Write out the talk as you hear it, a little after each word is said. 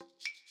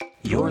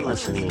You're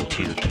listening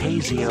to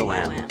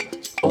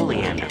KZOM,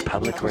 Oleander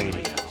Public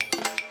Radio.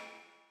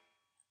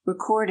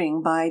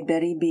 Recording by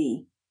Betty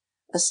B.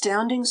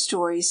 Astounding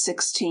Stories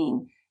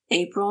 16,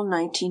 April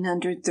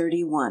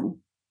 1931.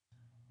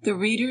 The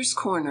Reader's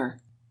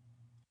Corner.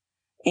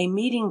 A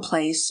meeting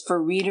place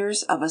for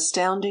readers of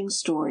Astounding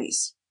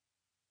Stories.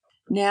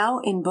 Now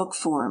in book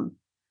form.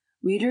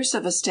 Readers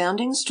of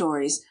Astounding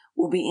Stories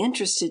will be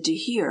interested to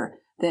hear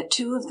that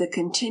two of the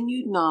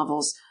continued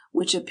novels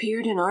which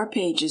appeared in our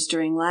pages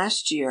during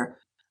last year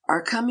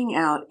are coming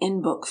out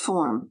in book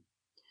form.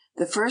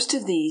 The first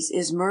of these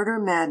is Murder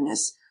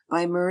Madness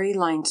by Murray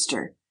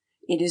Leinster.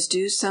 It is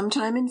due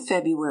sometime in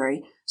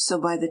February, so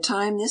by the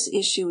time this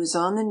issue is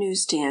on the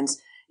newsstands,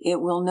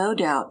 it will no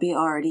doubt be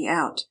already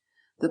out.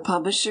 The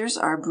publishers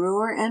are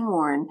Brewer and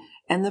Warren,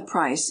 and the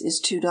price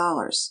is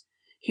 $2.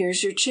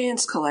 Here's your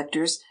chance,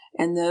 collectors,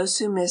 and those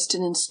who missed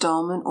an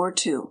installment or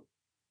two.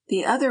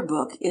 The other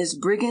book is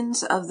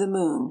Brigands of the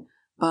Moon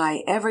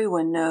by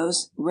everyone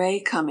knows Ray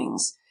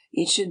Cummings.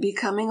 It should be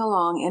coming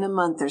along in a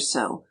month or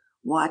so.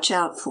 Watch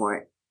out for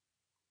it.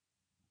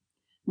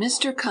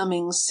 Mr.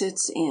 Cummings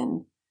sits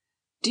in.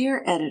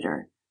 Dear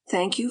Editor,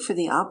 thank you for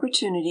the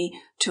opportunity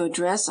to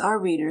address our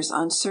readers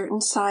on certain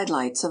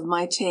sidelights of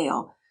my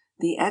tale,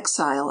 The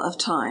Exile of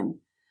Time.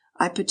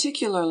 I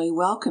particularly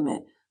welcome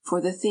it, for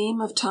the theme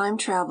of time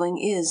traveling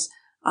is,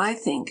 I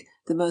think,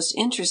 the most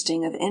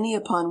interesting of any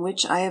upon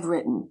which I have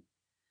written.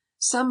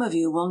 Some of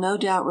you will no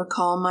doubt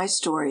recall my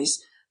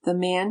stories, The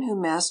Man Who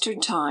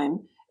Mastered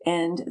Time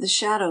and The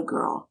Shadow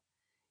Girl.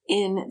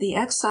 In The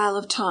Exile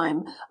of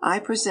Time, I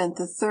present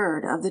the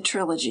third of the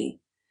trilogy.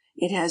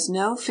 It has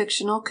no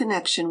fictional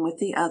connection with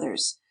the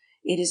others.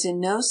 It is in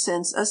no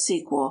sense a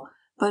sequel,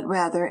 but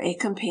rather a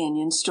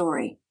companion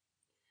story.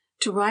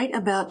 To write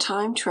about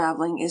time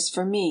traveling is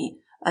for me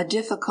a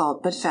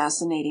difficult but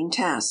fascinating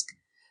task.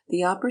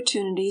 The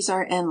opportunities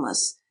are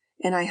endless,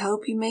 and I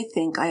hope you may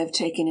think I have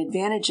taken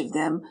advantage of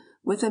them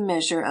with a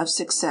measure of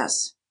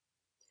success.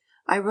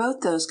 I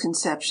wrote those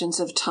conceptions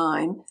of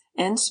time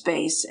and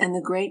space and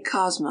the great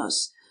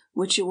cosmos,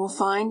 which you will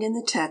find in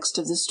the text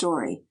of the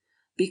story,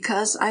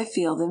 because I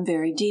feel them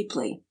very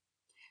deeply.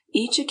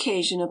 Each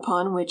occasion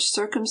upon which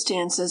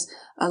circumstances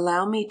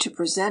allow me to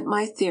present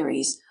my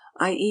theories,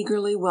 I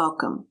eagerly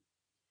welcome.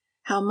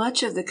 How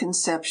much of the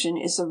conception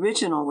is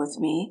original with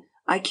me,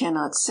 I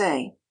cannot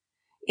say.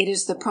 It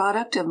is the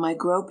product of my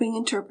groping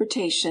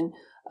interpretation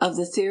of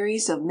the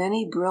theories of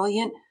many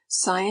brilliant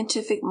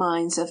scientific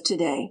minds of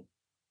today,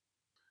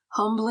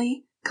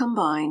 humbly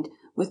combined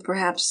with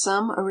perhaps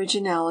some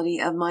originality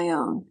of my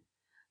own.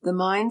 The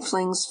mind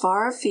flings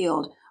far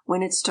afield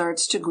when it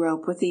starts to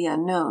grope with the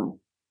unknown.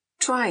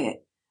 Try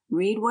it.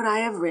 Read what I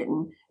have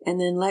written, and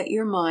then let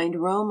your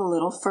mind roam a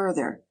little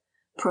further.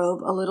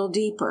 Probe a little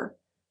deeper.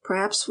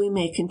 Perhaps we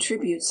may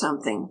contribute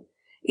something.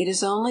 It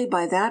is only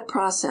by that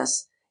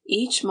process,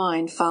 each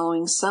mind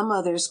following some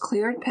other's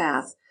cleared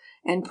path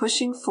and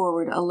pushing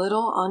forward a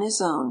little on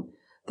his own,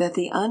 that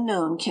the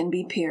unknown can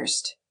be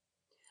pierced.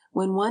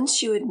 When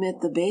once you admit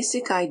the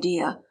basic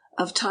idea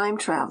of time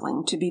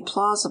traveling to be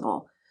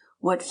plausible,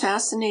 what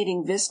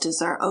fascinating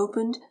vistas are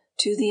opened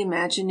to the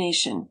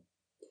imagination.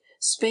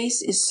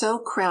 Space is so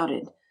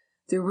crowded.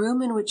 The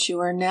room in which you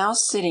are now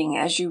sitting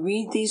as you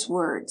read these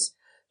words,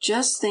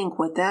 just think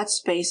what that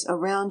space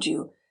around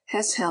you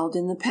has held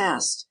in the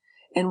past,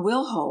 and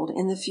will hold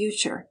in the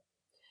future.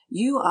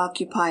 You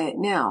occupy it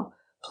now,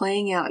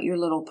 playing out your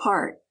little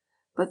part,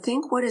 but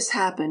think what has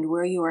happened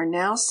where you are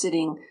now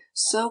sitting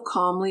so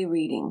calmly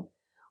reading.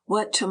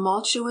 What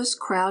tumultuous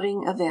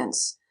crowding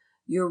events.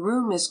 Your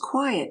room is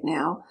quiet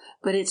now,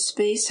 but its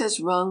space has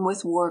rung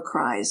with war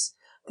cries.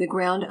 The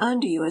ground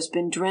under you has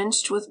been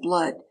drenched with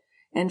blood,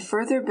 and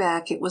further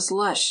back it was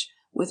lush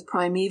with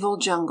primeval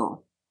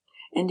jungle.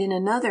 And in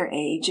another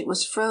age it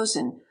was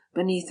frozen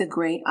beneath a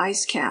great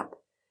ice cap,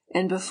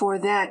 and before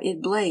that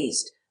it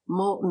blazed,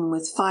 molten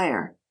with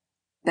fire.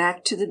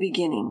 Back to the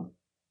beginning.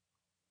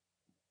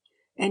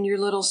 And your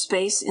little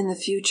space in the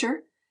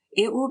future?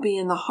 It will be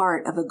in the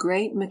heart of a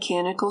great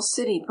mechanical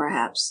city,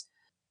 perhaps.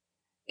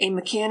 A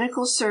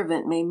mechanical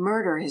servant may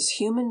murder his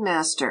human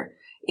master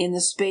in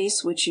the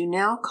space which you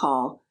now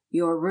call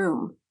your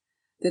room.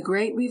 The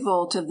great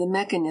revolt of the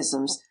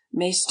mechanisms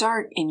may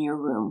start in your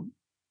room.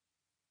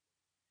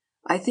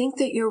 I think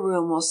that your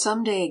room will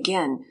some day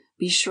again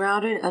be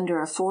shrouded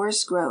under a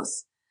forest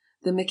growth.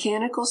 The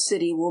mechanical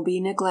city will be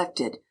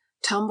neglected,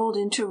 tumbled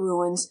into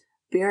ruins,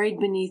 buried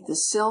beneath the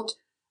silt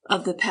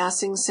of the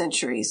passing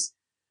centuries.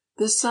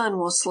 The sun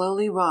will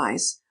slowly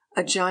rise,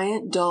 a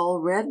giant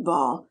dull red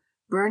ball,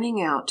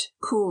 burning out,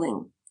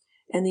 cooling.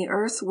 And the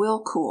earth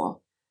will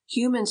cool.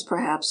 Humans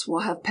perhaps will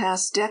have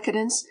passed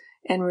decadence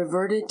and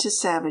reverted to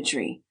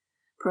savagery.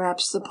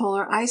 Perhaps the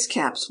polar ice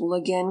caps will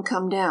again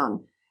come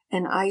down,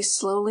 and ice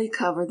slowly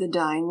cover the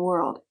dying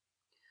world.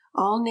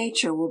 All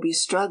nature will be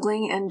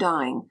struggling and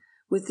dying,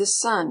 with the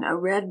sun a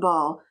red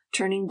ball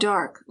turning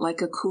dark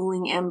like a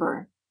cooling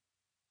ember.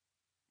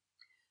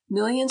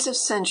 Millions of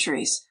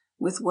centuries,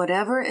 with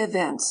whatever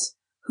events,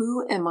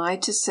 who am I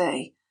to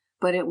say?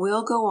 But it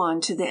will go on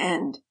to the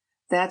end.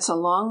 That's a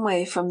long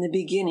way from the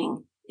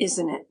beginning,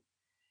 isn't it?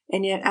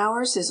 And yet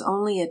ours is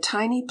only a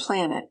tiny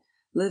planet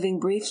living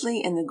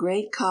briefly in the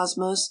great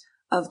cosmos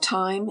of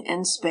time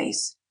and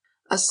space.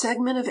 A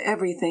segment of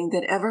everything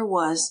that ever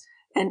was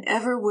and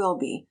ever will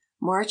be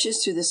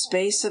marches through the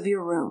space of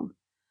your room.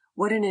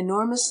 What an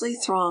enormously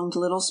thronged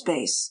little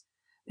space!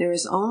 There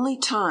is only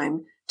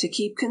time to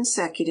keep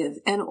consecutive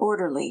and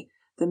orderly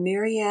the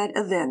myriad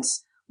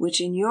events which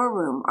in your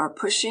room are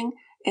pushing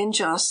and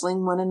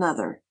jostling one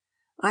another.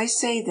 I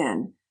say,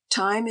 then,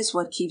 time is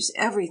what keeps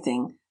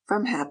everything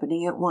from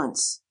happening at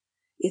once.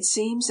 It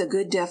seems a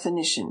good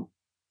definition.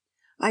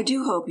 I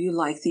do hope you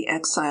like The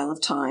Exile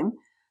of Time.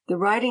 The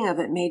writing of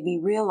it made me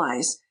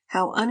realize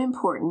how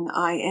unimportant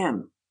I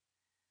am.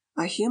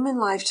 A human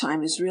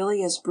lifetime is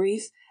really as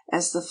brief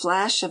as the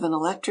flash of an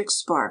electric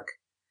spark.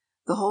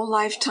 The whole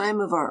lifetime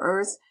of our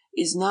Earth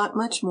is not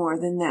much more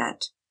than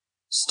that.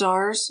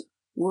 Stars,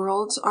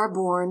 worlds are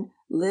born,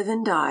 live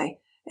and die,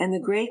 and the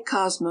great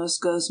cosmos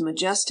goes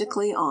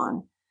majestically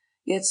on.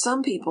 Yet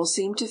some people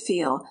seem to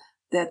feel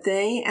that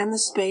they and the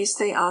space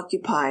they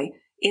occupy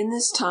in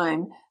this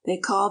time they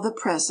call the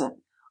present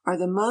are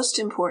the most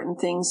important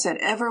things that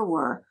ever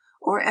were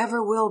or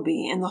ever will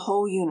be in the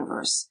whole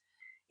universe.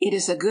 It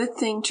is a good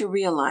thing to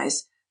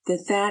realize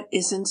that that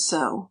isn't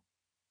so.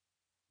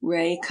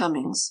 Ray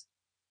Cummings.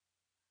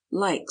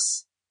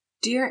 Likes.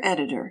 Dear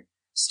Editor,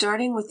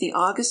 starting with the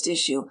August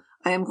issue,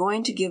 I am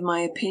going to give my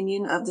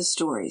opinion of the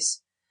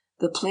stories.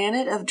 The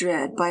Planet of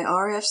Dread by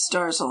R.F.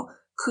 Starzl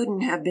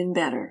couldn't have been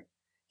better.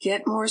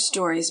 Get more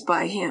stories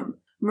by him.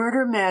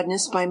 Murder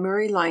Madness by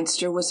Murray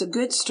Leinster was a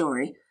good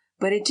story,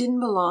 but it didn't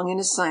belong in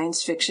a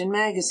science fiction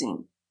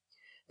magazine.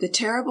 The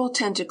Terrible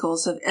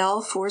Tentacles of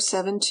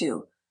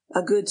L472,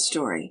 a good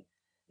story.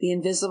 The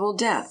Invisible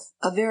Death,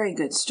 a very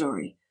good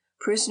story.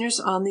 Prisoners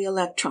on the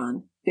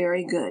Electron,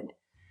 very good.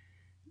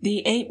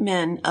 The Ape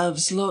Men of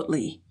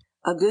Xlotli,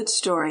 a good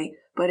story,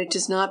 but it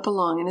does not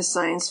belong in a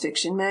science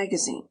fiction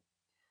magazine.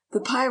 The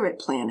Pirate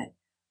Planet,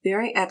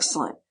 very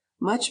excellent,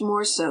 much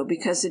more so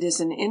because it is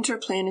an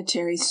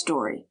interplanetary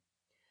story.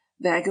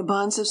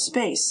 Vagabonds of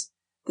Space,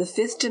 The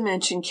Fifth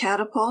Dimension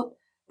Catapult,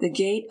 The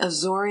Gate of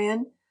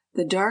Xoran,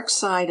 The Dark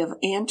Side of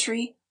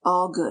Antri,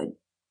 all good.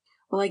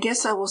 Well, I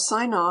guess I will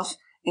sign off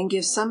and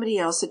give somebody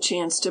else a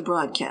chance to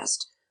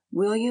broadcast.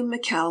 William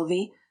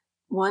McCalvey,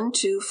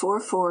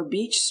 1244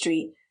 Beach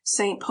Street,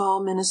 St.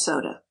 Paul,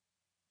 Minnesota.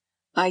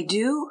 I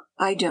do,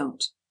 I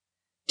don't.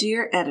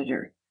 Dear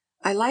Editor,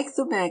 I like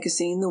the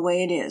magazine the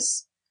way it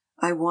is.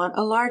 I want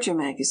a larger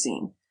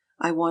magazine.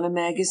 I want a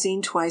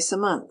magazine twice a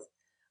month.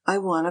 I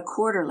want a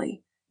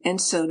quarterly, and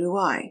so do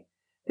I.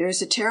 There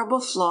is a terrible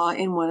flaw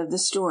in one of the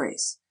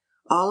stories.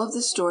 All of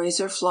the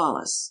stories are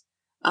flawless.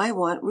 I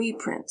want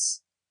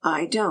reprints.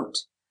 I don't.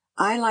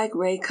 I like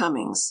Ray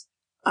Cummings.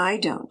 I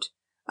don't.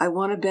 I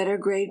want a better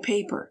grade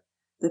paper.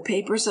 The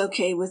paper's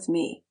okay with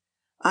me.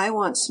 I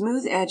want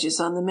smooth edges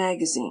on the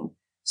magazine.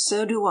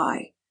 So do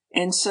I.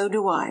 And so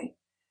do I.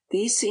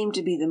 These seem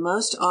to be the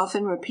most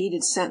often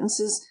repeated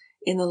sentences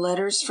in the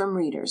letters from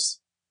readers.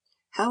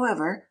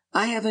 However,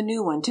 I have a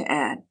new one to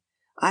add.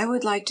 I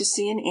would like to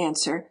see an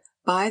answer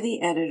by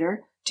the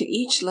editor to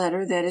each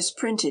letter that is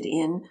printed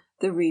in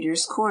The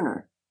Reader's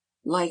Corner.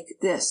 Like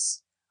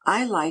this.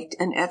 I liked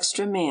An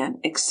Extra Man,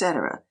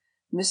 etc.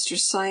 Mr.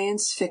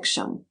 Science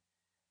Fiction.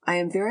 I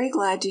am very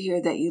glad to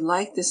hear that you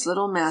like this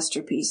little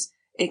masterpiece,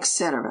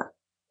 etc.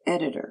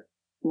 Editor.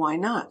 Why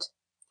not?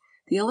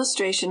 The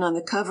illustration on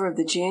the cover of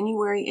the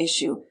January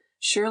issue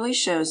surely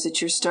shows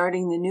that you're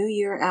starting the new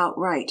year out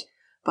right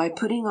by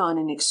putting on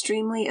an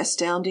extremely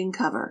astounding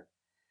cover.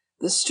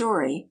 The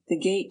story, The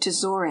Gate to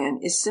Xoran,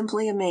 is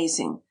simply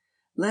amazing.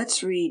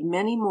 Let's read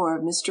many more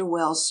of Mr.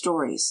 Wells'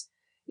 stories.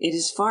 It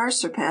is far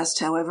surpassed,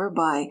 however,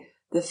 by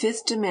The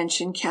Fifth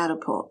Dimension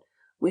Catapult,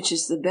 which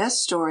is the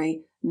best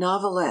story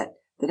novelette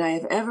that I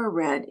have ever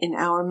read in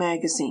our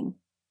magazine.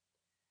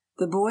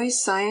 The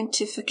Boys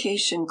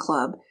Scientification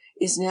Club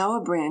is now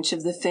a branch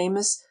of the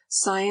famous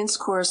Science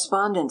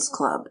Correspondence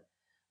Club.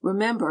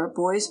 Remember,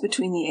 boys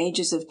between the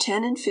ages of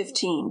 10 and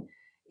 15,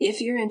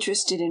 if you're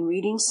interested in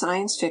reading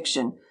science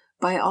fiction,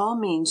 by all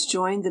means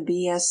join the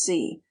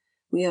BSC.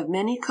 We have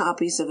many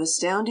copies of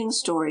astounding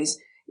stories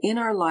in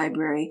our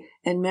library,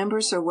 and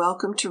members are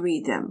welcome to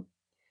read them.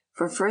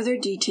 For further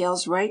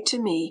details, write to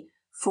me,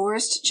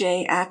 Forrest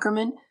J.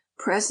 Ackerman,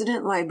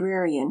 President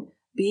Librarian,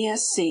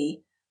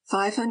 BSC,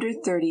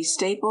 530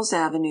 Staples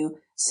Avenue,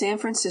 San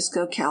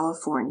Francisco,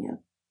 California.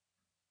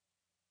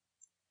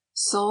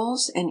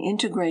 Souls and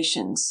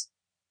Integrations.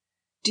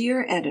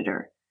 Dear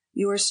Editor,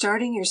 you are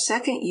starting your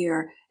second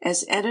year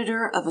as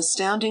editor of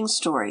Astounding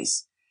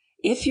Stories.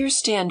 If your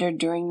standard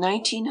during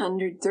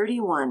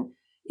 1931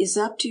 is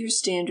up to your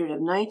standard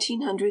of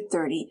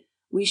 1930,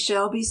 we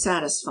shall be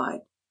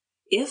satisfied.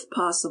 If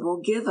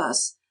possible, give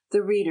us,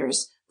 the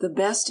readers, the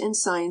best in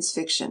science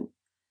fiction.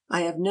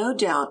 I have no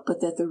doubt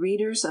but that the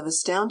readers of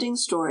Astounding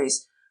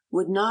Stories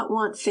would not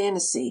want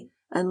fantasy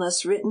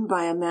unless written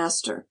by a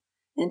master,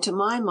 and to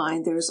my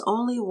mind there is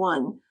only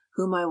one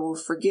whom I will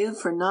forgive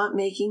for not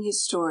making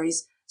his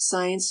stories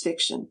science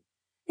fiction,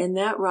 and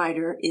that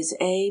writer is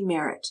A.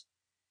 Merritt.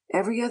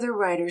 Every other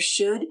writer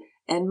should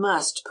and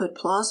must put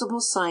plausible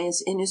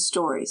science in his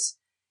stories.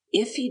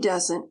 If he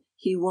doesn't,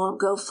 he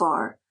won't go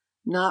far,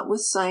 not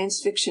with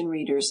science fiction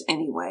readers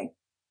anyway.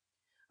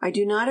 I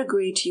do not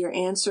agree to your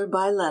answer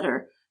by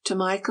letter to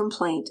my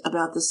complaint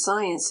about the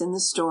science in the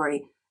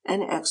story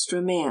An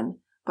Extra Man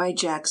by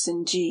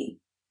Jackson G.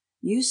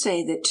 You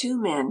say that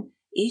two men,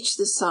 each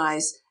the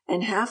size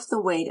and half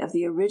the weight of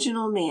the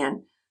original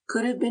man,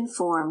 could have been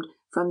formed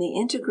from the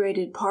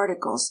integrated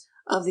particles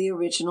of the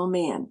original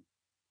man.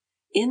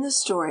 In the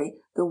story,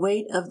 the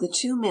weight of the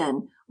two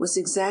men was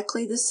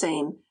exactly the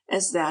same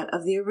as that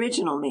of the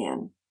original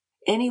man.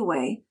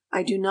 Anyway,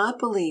 I do not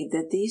believe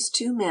that these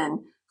two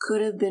men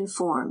could have been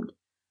formed.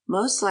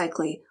 Most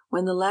likely,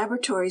 when the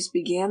laboratories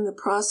began the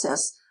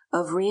process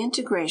of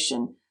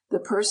reintegration, the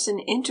person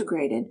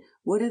integrated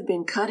would have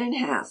been cut in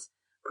half,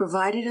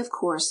 provided, of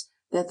course,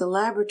 that the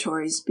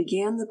laboratories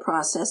began the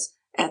process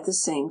at the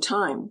same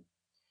time.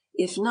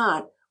 If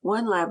not,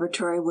 one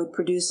laboratory would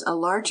produce a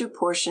larger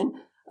portion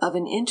of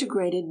an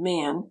integrated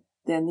man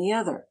than the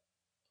other.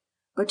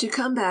 But to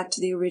come back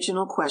to the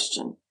original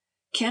question,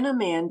 can a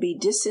man be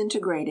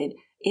disintegrated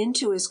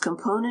into his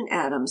component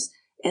atoms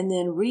and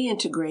then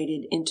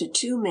reintegrated into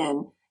two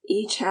men,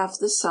 each half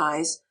the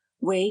size,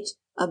 weight,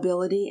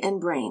 ability,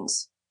 and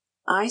brains?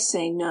 I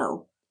say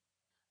no.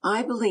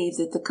 I believe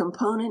that the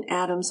component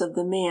atoms of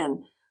the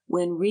man,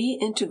 when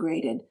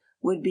reintegrated,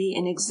 would be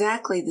in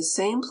exactly the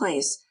same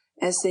place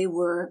as they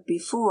were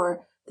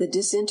before the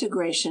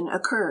disintegration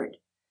occurred.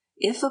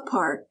 If a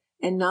part,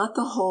 and not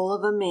the whole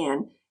of a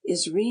man,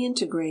 is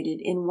reintegrated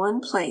in one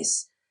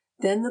place,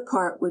 then the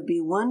part would be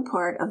one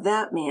part of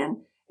that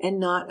man and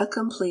not a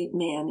complete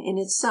man in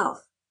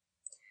itself.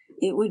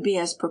 It would be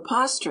as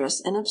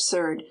preposterous and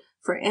absurd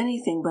for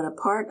anything but a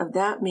part of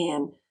that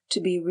man to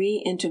be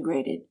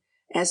reintegrated,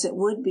 as it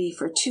would be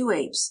for two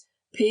apes,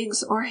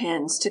 pigs, or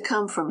hens to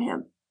come from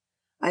him.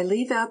 I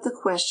leave out the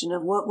question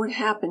of what would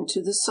happen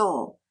to the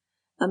soul.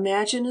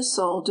 Imagine a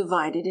soul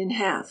divided in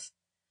half.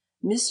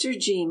 Mr.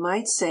 G.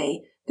 might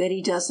say that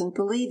he doesn't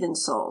believe in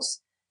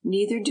souls.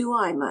 Neither do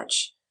I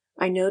much.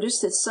 I notice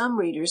that some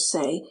readers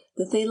say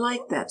that they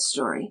like that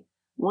story.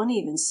 One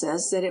even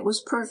says that it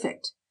was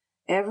perfect.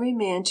 Every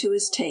man to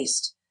his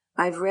taste.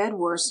 I've read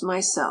worse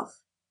myself.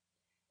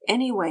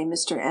 Anyway,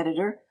 Mr.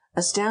 Editor,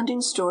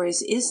 Astounding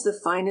Stories is the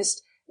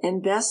finest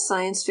and best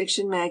science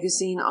fiction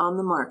magazine on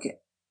the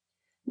market.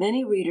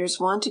 Many readers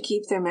want to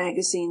keep their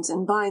magazines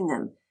and bind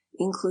them,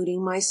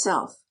 including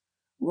myself.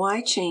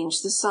 Why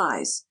change the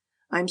size?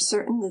 I'm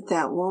certain that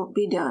that won't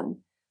be done.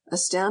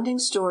 Astounding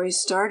Stories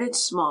started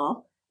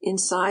small, in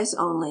size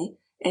only,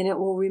 and it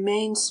will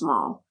remain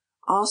small,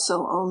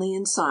 also only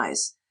in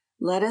size.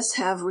 Let us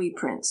have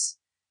reprints.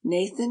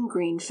 Nathan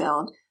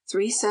Greenfeld,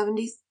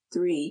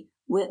 373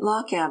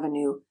 Whitlock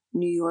Avenue,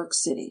 New York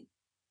City.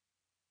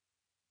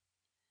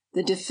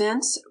 The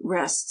Defense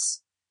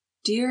Rests.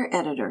 Dear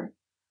Editor,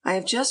 I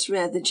have just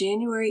read the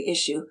January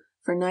issue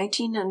for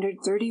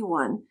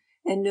 1931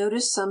 and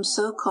noticed some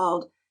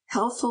so-called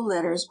helpful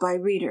letters by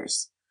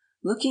readers.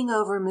 Looking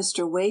over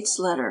Mr. Waite's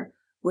letter,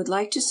 would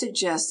like to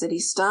suggest that he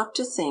stop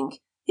to think,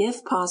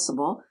 if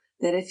possible,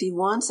 that if he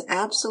wants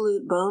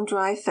absolute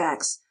bone-dry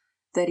facts,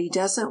 that he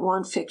doesn't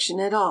want fiction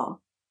at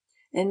all.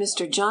 And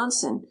Mr.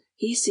 Johnson,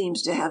 he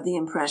seems to have the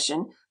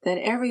impression that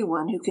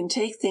everyone who can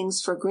take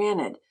things for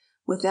granted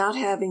without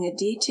having a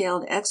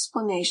detailed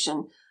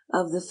explanation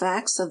of the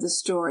facts of the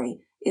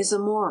story is a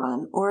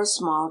moron or a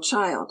small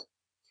child.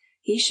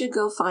 He should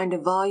go find a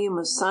volume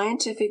of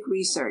scientific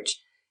research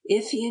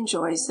if he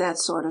enjoys that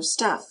sort of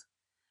stuff.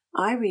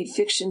 I read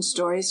fiction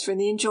stories for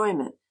the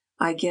enjoyment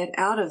I get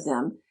out of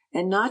them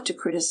and not to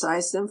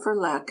criticize them for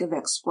lack of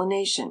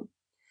explanation.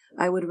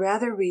 I would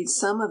rather read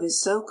some of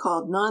his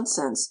so-called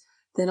nonsense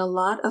than a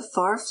lot of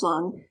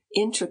far-flung,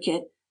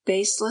 intricate,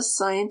 baseless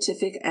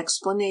scientific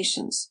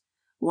explanations.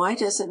 Why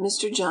doesn't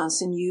Mr.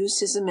 Johnson use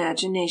his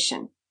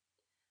imagination?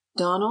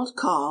 Donald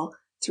Call,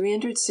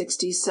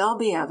 360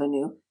 Selby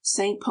Avenue,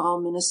 St.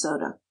 Paul,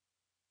 Minnesota.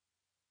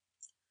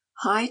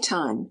 High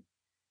Time.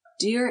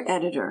 Dear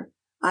Editor,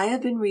 I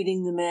have been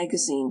reading the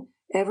magazine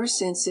ever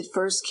since it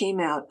first came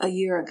out a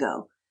year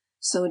ago,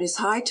 so it is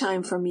high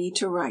time for me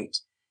to write.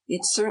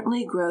 It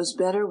certainly grows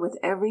better with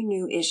every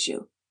new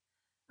issue.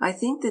 I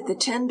think that the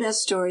 10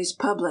 best stories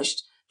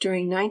published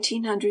during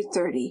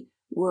 1930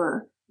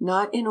 were,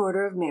 not in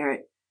order of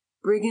merit,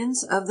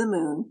 Brigands of the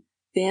Moon,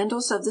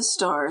 Vandals of the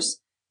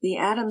Stars, The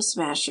Atom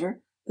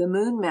Smasher, The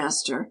Moon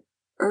Master,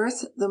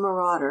 Earth the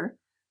Marauder,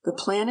 The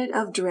Planet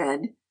of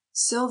Dread,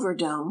 Silver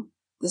Dome,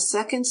 The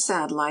Second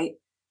Satellite,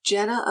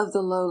 Jeddah of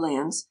the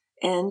Lowlands,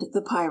 and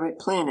The Pirate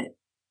Planet.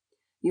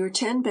 Your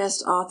 10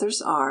 best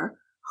authors are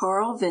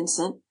Harl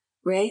Vincent,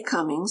 Ray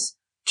Cummings,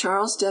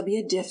 Charles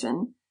W.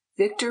 Diffin,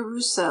 Victor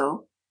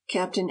Rousseau,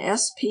 Captain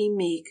S. P.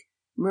 Meek,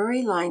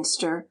 Murray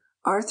Leinster,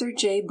 Arthur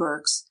J.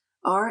 Burks,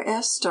 R.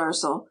 F.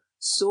 Starzl,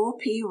 Sewell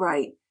P.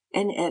 Wright,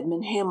 and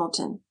Edmund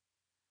Hamilton.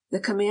 The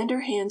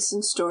Commander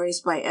Hanson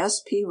stories by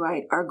S. P.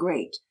 Wright are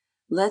great.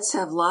 Let's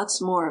have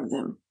lots more of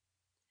them.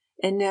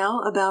 And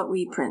now about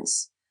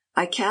reprints.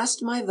 I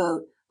cast my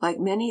vote, like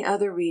many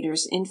other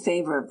readers, in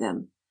favor of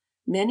them.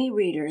 Many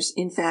readers,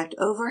 in fact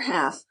over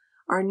half,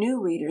 are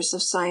new readers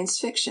of science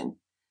fiction.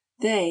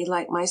 They,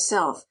 like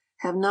myself,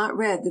 have not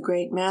read the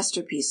great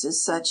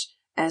masterpieces such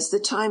as The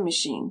Time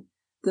Machine,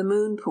 The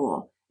Moon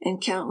Pool,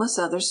 and countless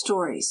other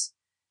stories.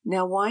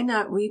 Now why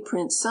not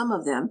reprint some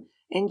of them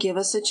and give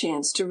us a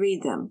chance to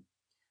read them?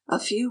 A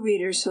few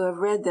readers who have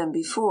read them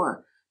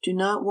before do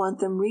not want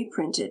them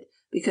reprinted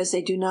because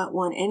they do not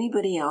want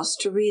anybody else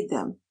to read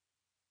them.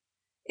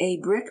 A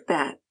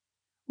brickbat.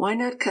 Why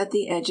not cut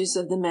the edges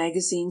of the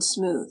magazine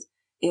smooth?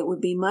 It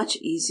would be much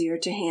easier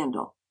to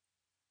handle.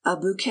 A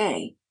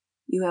bouquet.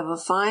 You have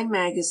a fine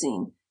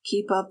magazine.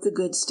 Keep up the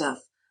good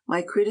stuff.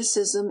 My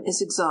criticism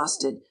is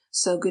exhausted,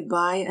 so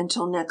goodbye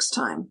until next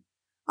time.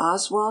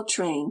 Oswald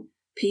Train,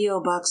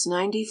 P.O. Box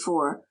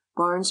 94,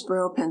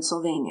 Barnesboro,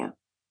 Pennsylvania.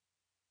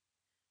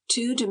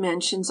 2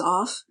 dimensions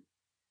off.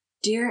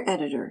 Dear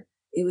Editor,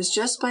 it was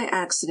just by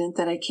accident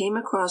that I came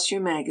across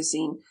your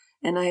magazine,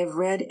 and I have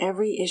read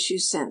every issue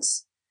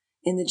since.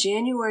 In the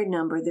January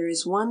number there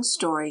is one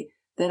story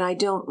that I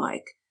don't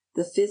like,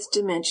 The Fifth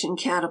Dimension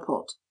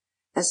Catapult.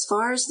 As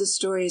far as the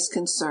story is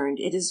concerned,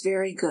 it is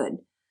very good,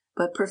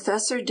 but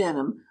Professor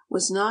Denham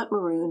was not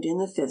marooned in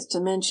the fifth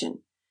dimension.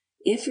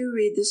 If you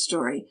read the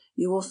story,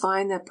 you will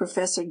find that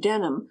Professor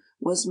Denham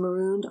was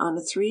marooned on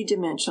a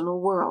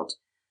 3-dimensional world.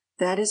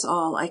 That is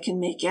all I can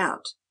make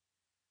out.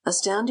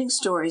 Astounding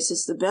Stories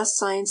is the best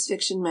science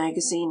fiction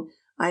magazine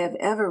I have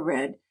ever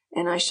read,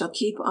 and I shall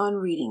keep on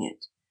reading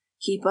it.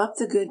 Keep up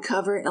the good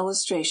cover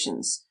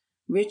illustrations.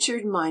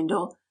 Richard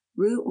Mindle,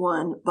 Route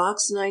 1,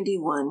 Box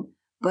 91,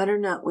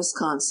 Butternut,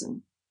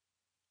 Wisconsin.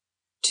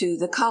 To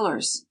the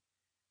Colors.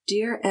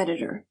 Dear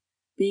Editor,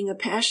 being a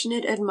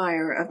passionate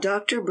admirer of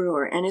Dr.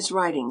 Brewer and his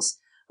writings,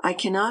 I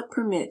cannot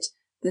permit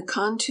the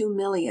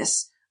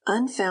contumelious,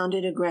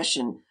 unfounded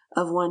aggression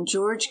of one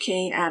George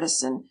K.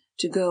 Addison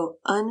to go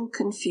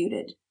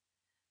unconfuted.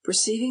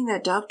 Perceiving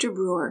that Dr.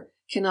 Brewer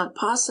cannot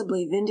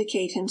possibly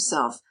vindicate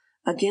himself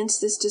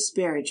against this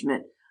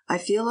disparagement, I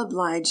feel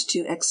obliged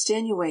to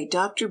extenuate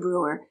Dr.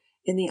 Brewer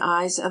in the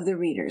eyes of the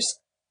readers.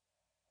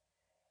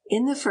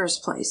 In the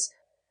first place,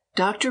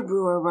 Dr.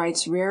 Brewer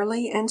writes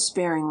rarely and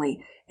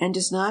sparingly, and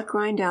does not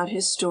grind out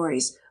his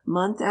stories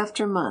month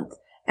after month,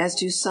 as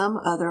do some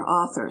other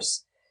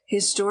authors.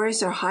 His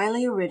stories are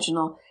highly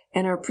original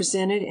and are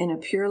presented in a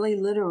purely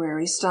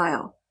literary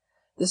style.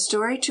 The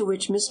story to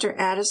which Mr.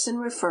 Addison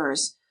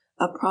refers,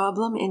 A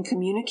Problem in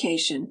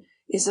Communication,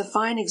 is a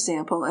fine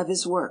example of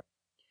his work.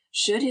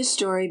 Should his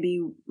story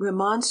be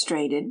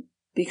remonstrated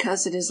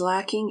because it is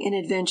lacking in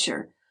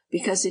adventure,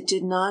 because it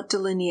did not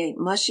delineate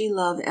mushy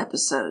love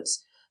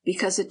episodes,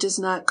 because it does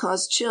not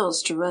cause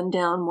chills to run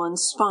down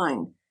one's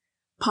spine?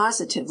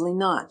 Positively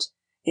not.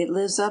 It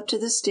lives up to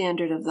the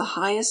standard of the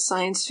highest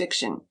science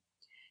fiction.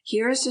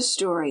 Here is a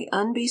story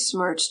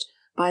unbesmirched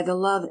by the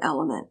love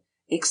element,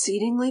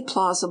 exceedingly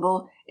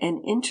plausible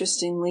and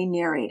interestingly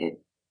narrated.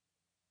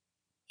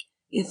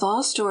 If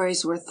all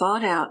stories were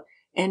thought out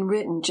and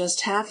written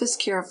just half as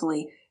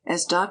carefully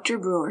as Dr.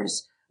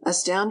 Brewer's,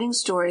 Astounding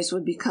Stories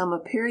would become a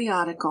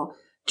periodical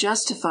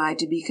justified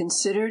to be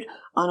considered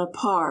on a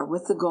par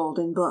with the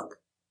Golden Book.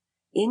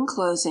 In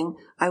closing,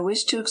 I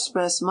wish to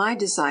express my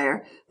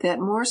desire that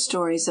more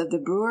stories of the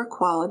Brewer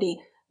quality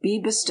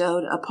be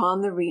bestowed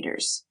upon the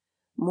readers.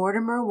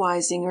 Mortimer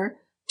Weisinger,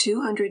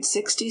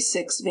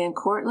 266 Van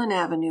Cortlandt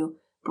Avenue,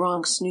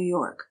 Bronx, New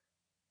York.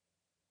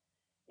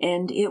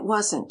 And it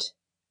wasn't.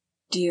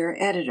 Dear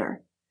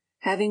Editor,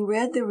 having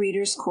read The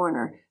Reader's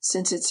Corner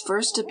since its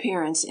first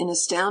appearance in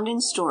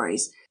Astounding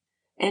Stories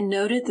and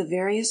noted the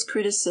various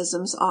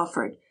criticisms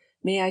offered,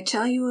 may I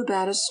tell you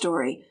about a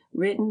story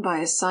written by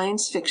a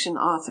science fiction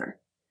author.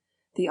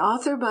 The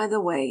author, by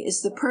the way,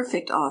 is the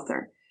perfect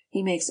author.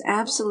 He makes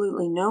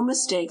absolutely no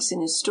mistakes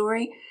in his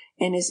story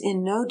and is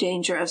in no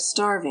danger of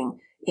starving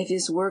if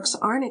his works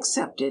aren't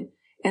accepted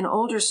and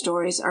older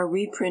stories are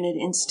reprinted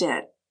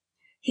instead.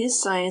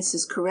 His science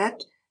is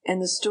correct,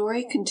 and the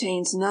story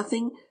contains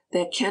nothing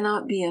that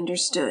cannot be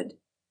understood.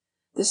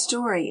 The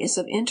story is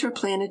of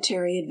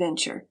interplanetary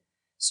adventure.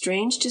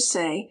 Strange to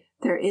say,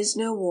 there is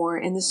no war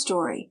in the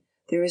story.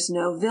 There is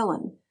no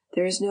villain.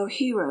 There is no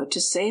hero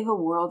to save a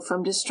world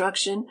from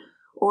destruction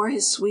or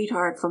his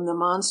sweetheart from the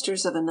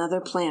monsters of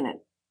another planet.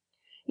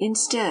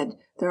 Instead,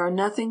 there are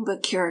nothing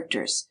but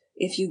characters,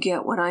 if you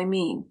get what I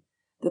mean.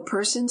 The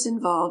persons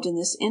involved in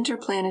this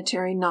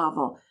interplanetary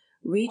novel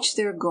reach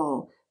their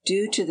goal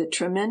due to the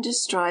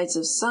tremendous strides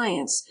of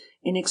science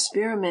in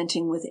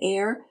experimenting with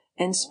air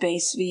and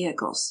space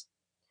vehicles.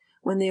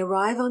 When they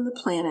arrive on the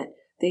planet,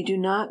 they do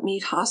not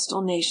meet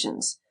hostile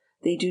nations.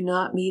 They do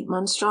not meet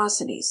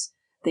monstrosities.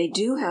 They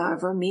do,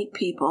 however, meet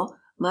people,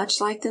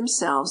 much like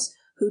themselves,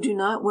 who do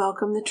not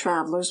welcome the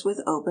travelers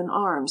with open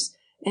arms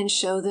and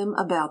show them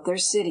about their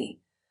city,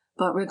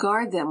 but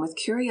regard them with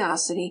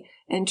curiosity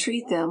and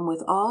treat them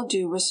with all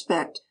due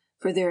respect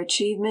for their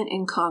achievement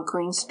in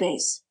conquering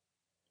space.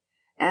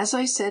 As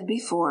I said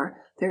before,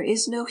 there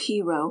is no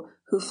hero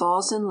who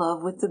falls in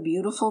love with the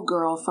beautiful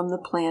girl from the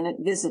planet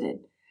visited,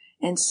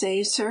 and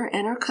saves her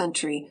and her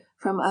country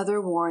from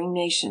other warring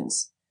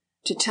nations.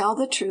 To tell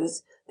the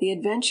truth, the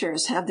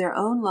adventurers have their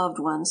own loved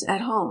ones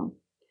at home.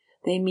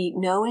 They meet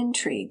no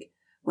intrigue.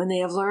 When they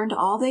have learned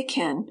all they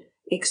can,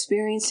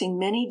 experiencing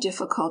many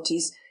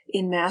difficulties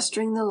in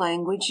mastering the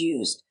language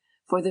used,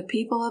 for the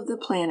people of the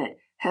planet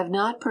have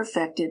not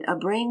perfected a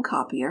brain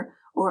copier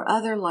or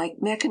other like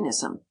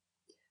mechanism,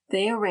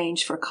 they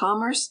arrange for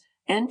commerce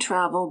and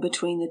travel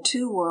between the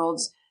two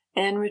worlds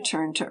and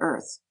return to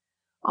Earth.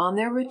 On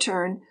their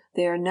return,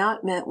 they are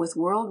not met with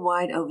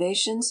worldwide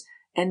ovations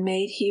and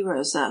made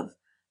heroes of,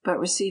 but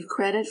receive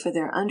credit for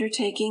their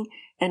undertaking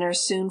and are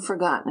soon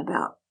forgotten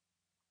about.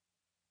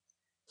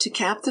 To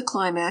cap the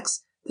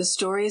climax, the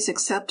story is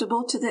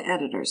acceptable to the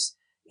editors.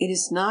 It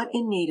is not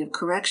in need of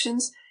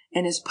corrections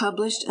and is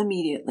published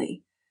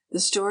immediately. The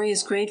story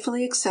is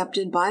gratefully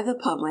accepted by the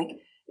public,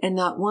 and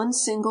not one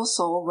single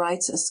soul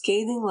writes a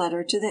scathing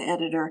letter to the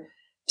editor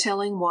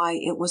telling why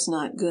it was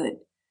not good.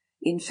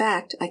 In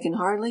fact, I can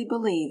hardly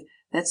believe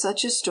that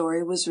such a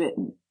story was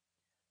written.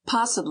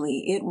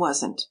 Possibly it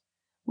wasn't.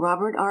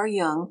 Robert R.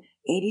 Young,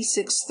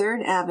 86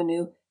 3rd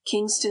Avenue,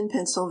 Kingston,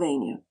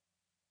 Pennsylvania.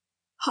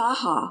 Ha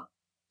ha!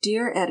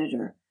 Dear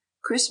Editor,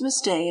 Christmas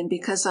Day, and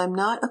because I'm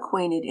not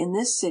acquainted in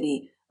this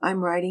city,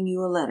 I'm writing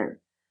you a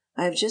letter.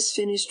 I have just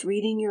finished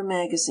reading your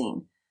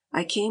magazine.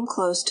 I came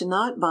close to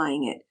not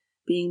buying it,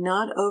 being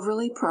not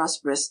overly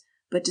prosperous,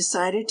 but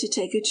decided to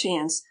take a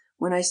chance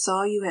when I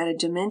saw you had a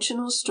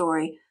dimensional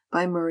story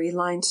by Murray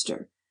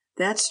Leinster.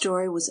 That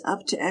story was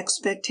up to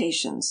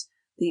expectations.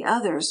 The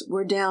others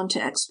were down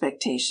to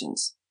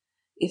expectations.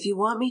 If you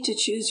want me to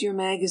choose your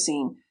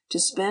magazine to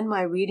spend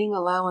my reading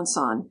allowance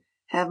on,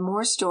 have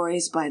more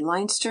stories by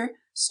Leinster,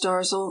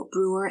 Starzl,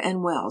 Brewer,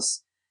 and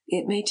Wells.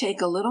 It may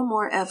take a little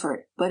more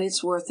effort, but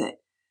it's worth it.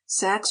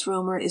 Sax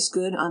Rohmer is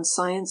good on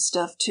science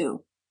stuff,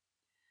 too.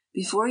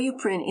 Before you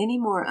print any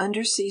more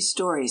undersea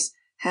stories,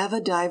 have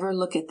a diver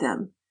look at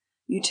them.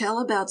 You tell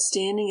about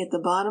standing at the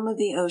bottom of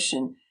the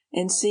ocean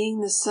and seeing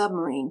the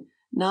submarine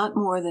not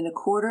more than a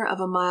quarter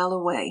of a mile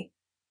away.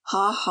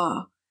 Ha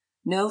ha.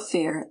 No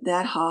fair,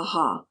 that ha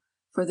ha.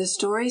 For the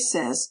story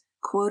says,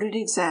 quoted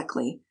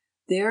exactly,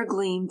 there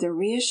gleamed the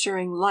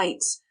reassuring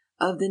lights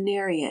of the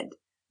Nereid,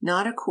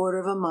 not a quarter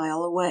of a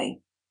mile away.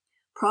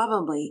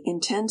 Probably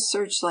intense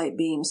searchlight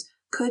beams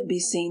could be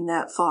seen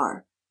that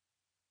far.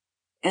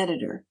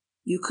 Editor,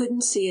 you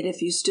couldn't see it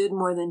if you stood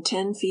more than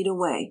 10 feet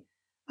away.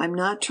 I'm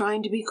not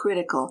trying to be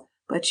critical,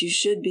 but you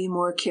should be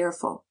more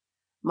careful.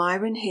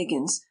 Myron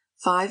Higgins,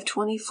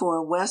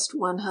 524 West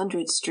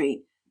 100th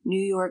Street, New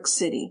York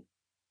City.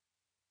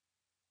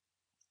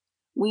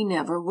 We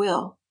never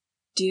will.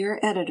 Dear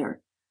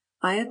Editor,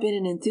 I have been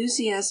an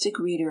enthusiastic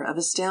reader of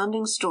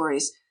Astounding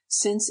Stories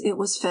since it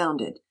was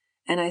founded,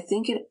 and I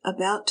think it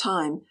about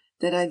time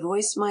that I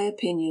voiced my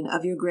opinion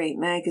of your great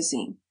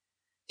magazine.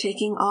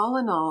 Taking all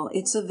in all,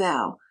 it's a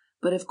vow,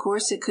 but of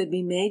course it could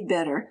be made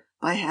better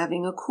by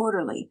having a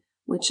quarterly,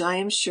 which I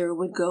am sure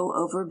would go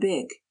over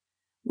big.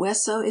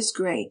 Wesso is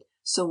great,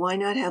 so why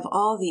not have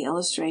all the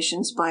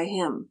illustrations by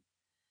him?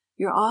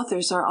 Your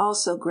authors are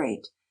also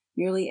great.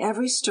 Nearly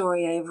every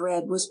story I have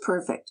read was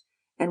perfect,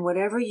 and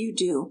whatever you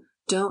do,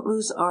 don't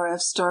lose R.F.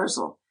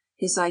 Starzl.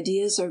 His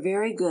ideas are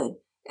very good,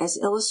 as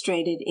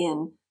illustrated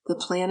in The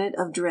Planet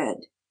of Dread.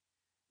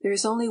 There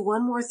is only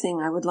one more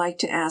thing I would like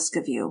to ask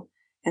of you,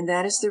 and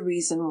that is the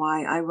reason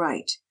why I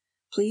write.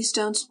 Please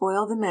don't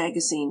spoil the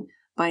magazine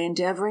by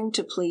endeavoring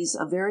to please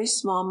a very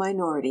small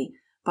minority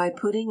by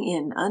putting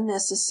in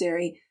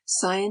unnecessary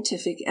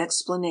scientific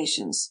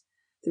explanations.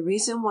 The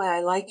reason why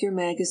I like your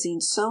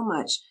magazine so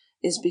much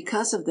is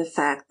because of the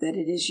fact that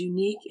it is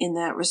unique in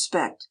that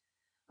respect.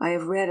 I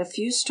have read a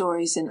few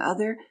stories in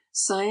other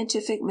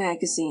scientific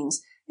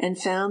magazines and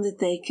found that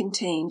they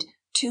contained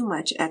too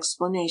much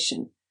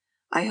explanation.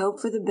 I hope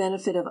for the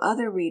benefit of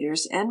other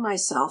readers and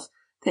myself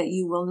that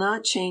you will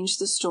not change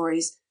the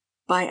stories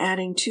by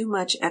adding too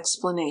much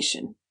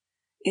explanation.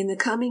 In the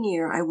coming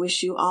year, I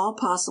wish you all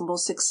possible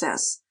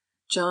success.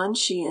 John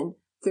Sheehan,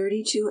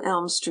 32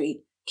 Elm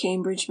Street,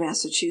 Cambridge,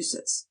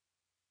 Massachusetts.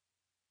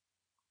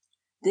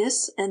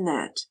 This and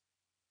That.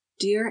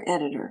 Dear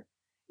Editor,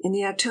 in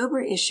the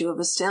October issue of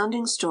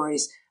Astounding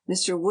Stories,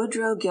 Mr.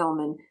 Woodrow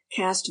Gelman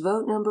cast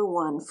vote number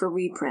 1 for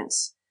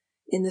reprints.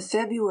 In the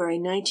February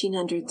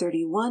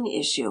 1931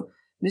 issue,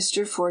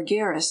 Mr.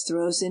 Forgaris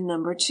throws in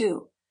number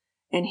 2.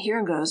 And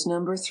here goes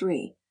number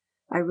 3.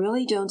 I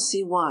really don't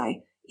see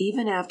why,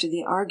 even after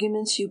the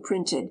arguments you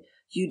printed,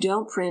 you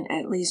don't print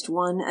at least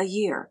one a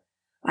year.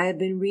 I have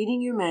been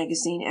reading your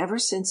magazine ever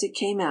since it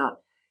came out,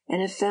 and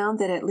have found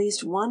that at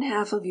least one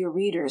half of your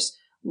readers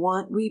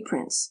want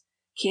reprints.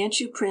 Can't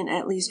you print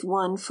at least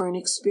one for an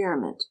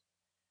experiment?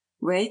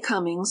 Ray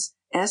Cummings,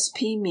 S.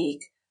 P.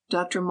 Meek,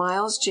 Dr.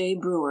 Miles J.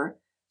 Brewer,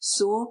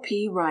 Sewell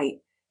P. Wright,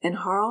 and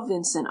Harl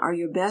Vincent are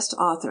your best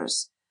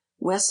authors.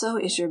 Wesso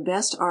is your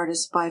best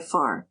artist by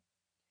far.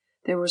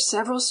 There were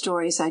several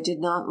stories I did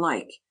not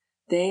like.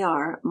 They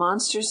are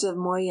Monsters of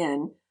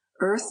Moyenne,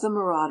 Earth the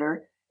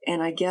Marauder,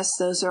 and I guess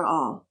those are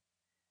all.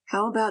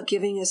 How about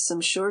giving us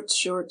some short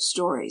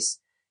stories?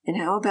 And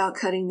how about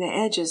cutting the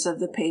edges of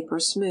the paper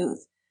smooth?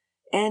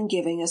 And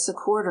giving us a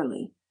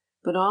quarterly?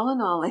 But all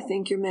in all, I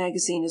think your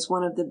magazine is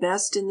one of the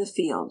best in the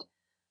field.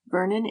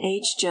 Vernon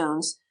H.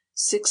 Jones,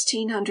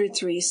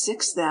 1603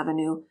 6th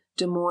Avenue,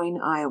 Des Moines,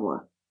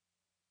 Iowa.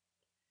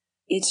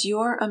 It's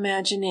Your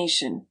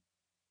Imagination.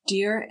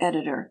 Dear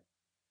Editor,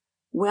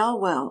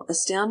 Well,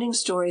 Astounding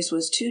Stories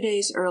was 2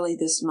 days early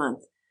this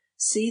month.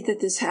 See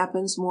that this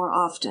happens more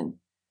often.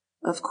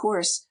 Of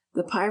course,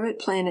 The Pirate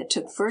Planet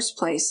took first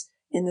place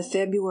in the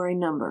February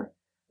number.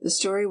 The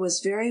story was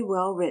very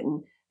well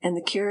written and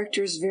the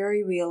characters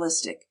very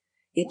realistic.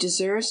 It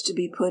deserves to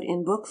be put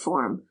in book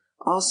form,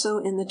 also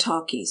in the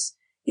talkies.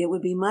 It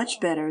would be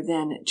much better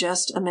than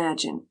Just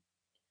Imagine.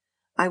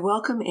 I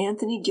welcome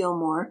Anthony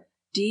Gilmore,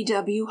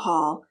 D.W.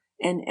 Hall,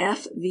 and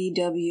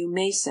F.V.W.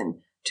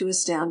 Mason to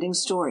Astounding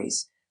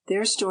Stories.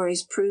 Their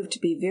stories proved to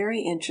be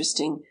very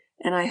interesting,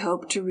 and I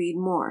hope to read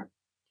more.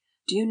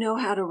 Do you know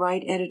how to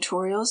write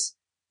editorials?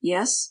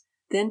 Yes?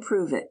 Then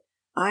prove it.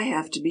 I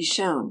have to be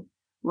shown.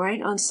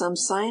 Write on some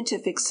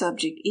scientific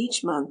subject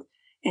each month,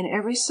 and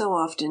every so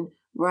often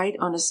write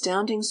on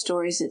Astounding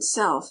Stories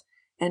itself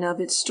and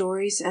of its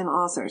stories and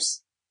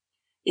authors.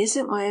 Is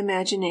it my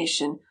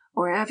imagination,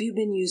 or have you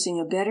been using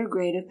a better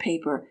grade of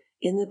paper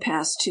in the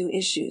past 2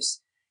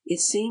 issues? It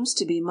seems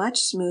to be much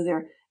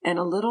smoother and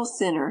a little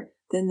thinner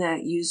than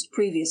that used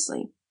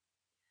previously.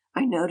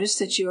 I notice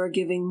that you are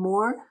giving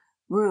more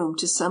room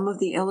to some of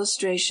the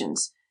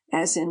illustrations,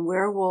 as in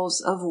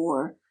Werewolves of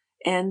War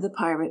and The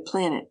Pirate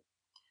Planet.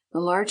 The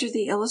larger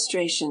the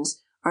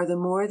illustrations are, the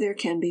more there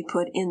can be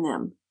put in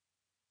them.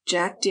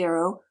 Jack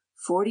Darrow,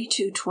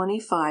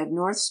 4225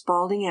 North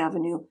Spaulding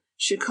Avenue,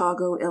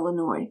 Chicago,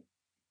 Illinois.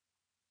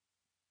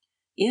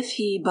 If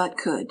He But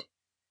Could.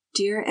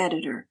 Dear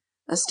Editor,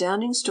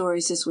 Astounding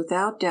Stories is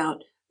without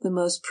doubt the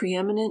most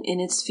preeminent in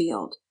its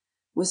field.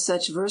 With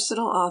such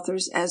versatile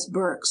authors as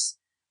Burks,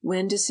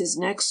 when does his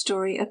next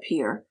story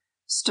appear?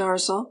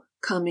 Starzl,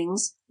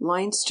 Cummings,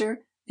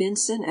 Leinster,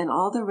 Vincent, and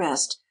all the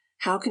rest,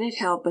 how can it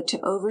help but to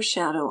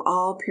overshadow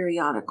all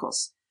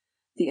periodicals?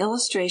 The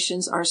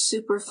illustrations are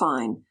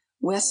superfine.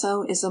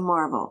 Wesso is a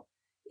marvel.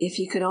 If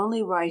he could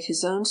only write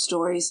his own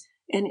stories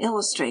and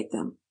illustrate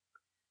them.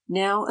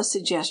 Now a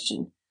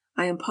suggestion.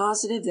 I am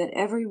positive that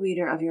every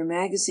reader of your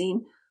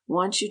magazine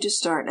wants you to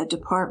start a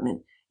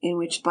department in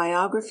which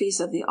biographies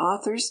of the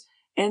authors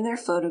and their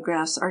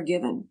photographs are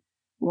given.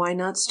 Why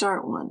not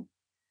start one?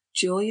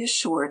 Julia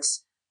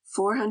Schwartz,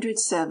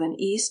 407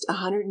 East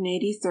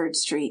 183rd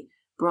Street,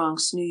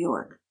 Bronx, New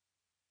York.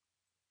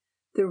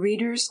 The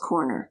Reader's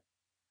Corner.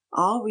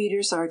 All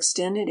readers are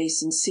extended a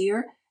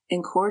sincere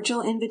and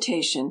cordial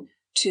invitation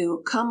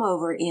to come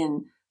over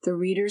in The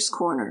Reader's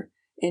Corner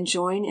and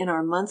join in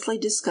our monthly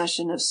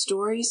discussion of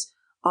stories,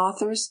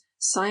 authors,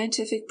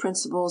 scientific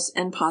principles,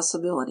 and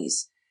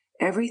possibilities,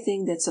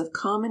 everything that's of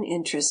common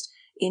interest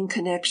in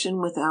connection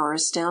with our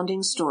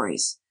Astounding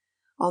Stories.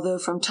 Although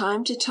from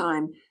time to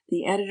time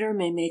the editor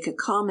may make a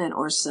comment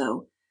or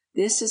so,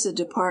 this is a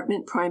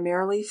department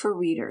primarily for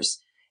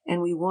readers,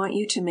 and we want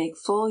you to make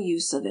full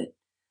use of it.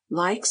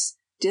 Likes,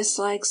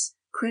 dislikes,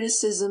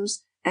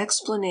 criticisms,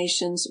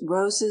 explanations,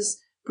 roses,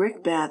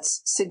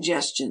 brickbats,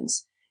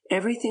 suggestions.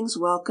 Everything's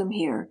welcome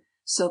here,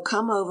 so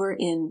come over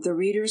in The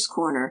Reader's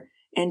Corner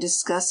and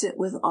discuss it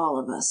with all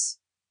of us.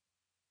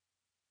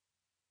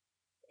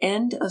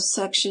 End of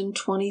section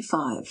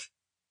 25.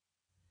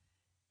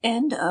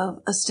 End of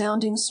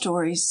Astounding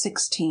Stories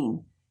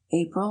 16,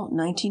 April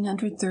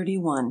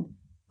 1931,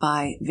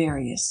 by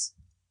Various.